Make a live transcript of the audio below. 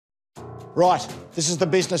Right, this is the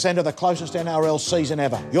business end of the closest NRL season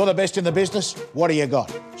ever. You're the best in the business. What do you got?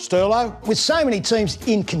 Sterlo? With so many teams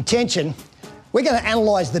in contention, we're going to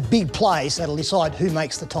analyse the big plays that'll decide who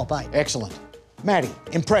makes the top 8. Excellent. Matty,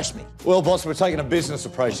 impress me. Well, boss, we're taking a business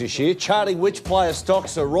approach this year, charting which player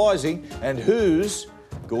stocks are rising and whose,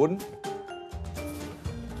 Gordon,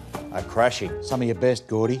 are crashing. Some of your best,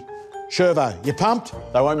 Gordy. Shervo, you pumped?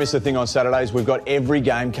 They won't miss a thing on Saturdays. We've got every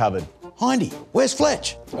game covered. Hindy, where's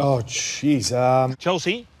Fletch? Oh, jeez.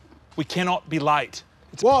 Chelsea, we cannot be late.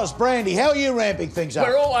 Brandy, how are you ramping things up?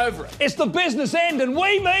 We're all over it. It's the business end and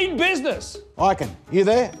we mean business. Iken, you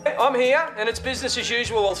there? I'm here and it's business as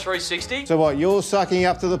usual on 360. So what, you're sucking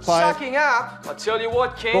up to the player? Sucking up? I tell you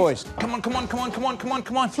what, Ken. Boys. Come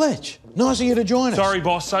on. Fletch, nice of you to join us. Sorry,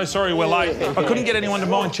 boss, so sorry we're late. I couldn't get anyone to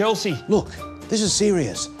mind Chelsea. Look, this is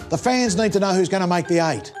serious. The fans need to know who's going to make the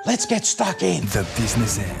 8. Let's get stuck in. The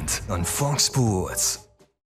Business End on Fox Sports.